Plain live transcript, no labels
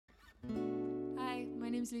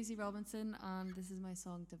name's Lucy Robinson, and this is my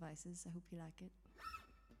song Devices. I hope you like it.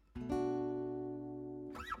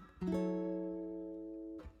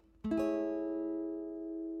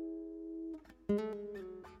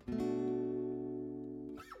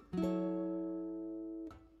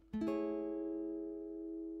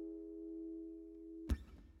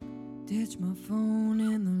 Ditch my phone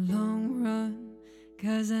in the long run,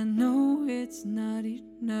 'cause I know it's not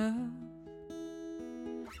enough.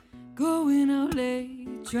 Going out late,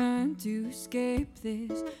 trying to escape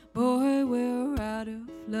this. Boy, we're out of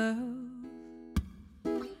love.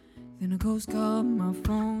 Then a ghost called my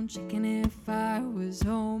phone, checking if I was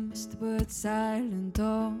home. Must have put silent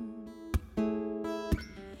on.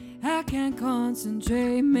 I can't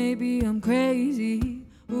concentrate, maybe I'm crazy.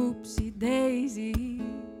 Oopsie daisies.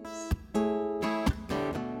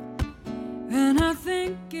 And I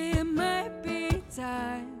think it might be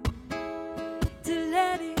time to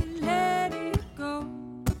let it go.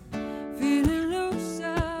 Feeling loose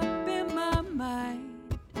up in my mind.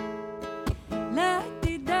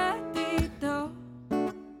 La-di-da-di-do,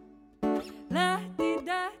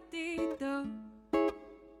 la-di-da-di-do,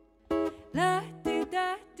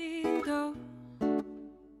 la-di-da-di-do,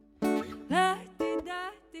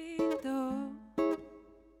 la-di-da-di-do.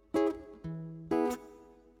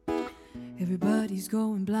 Everybody's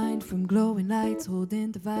going blind from glowing lights,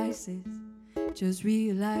 holding devices. Just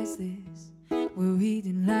realize this, we're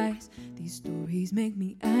reading lies. These stories make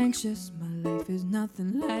me anxious. My life is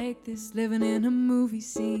nothing like this, living in a movie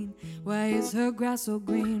scene. Why is her grass so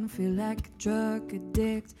green? Feel like a drug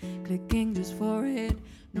addict, clicking just for it.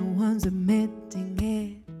 No one's admitting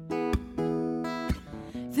it.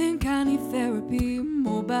 Think I need therapy,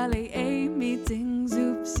 mobile AA meetings,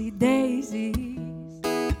 oopsie daisies.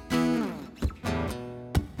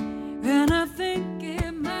 And I think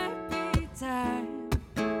it might be time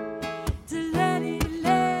to let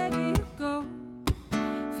it go.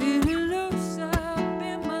 Feeling loose up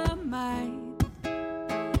in my mind.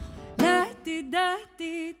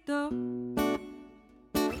 La-di-da-di-do,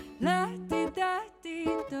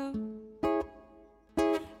 la-di-da-di-do,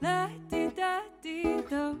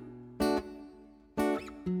 la-di-da-di-do.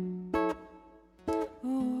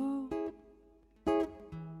 Oh,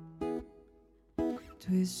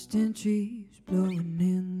 twisting trees blowing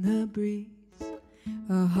in the breeze.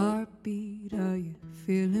 A heartbeat, are you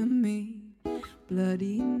feeling me?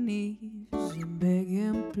 Bloody knees and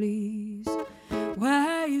begging please.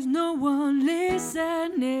 Why is no one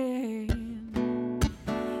listening?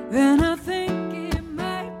 And I think it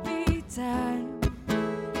might be time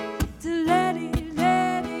to let it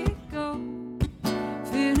go.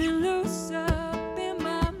 Feeling loose up in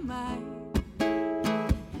my mind.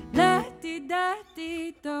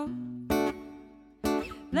 La-di-da-di-do,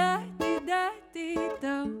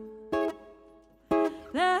 la-di-da-di-do,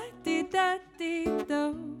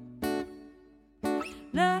 la-di-da-di-do,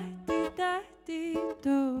 la-di-da-di-do.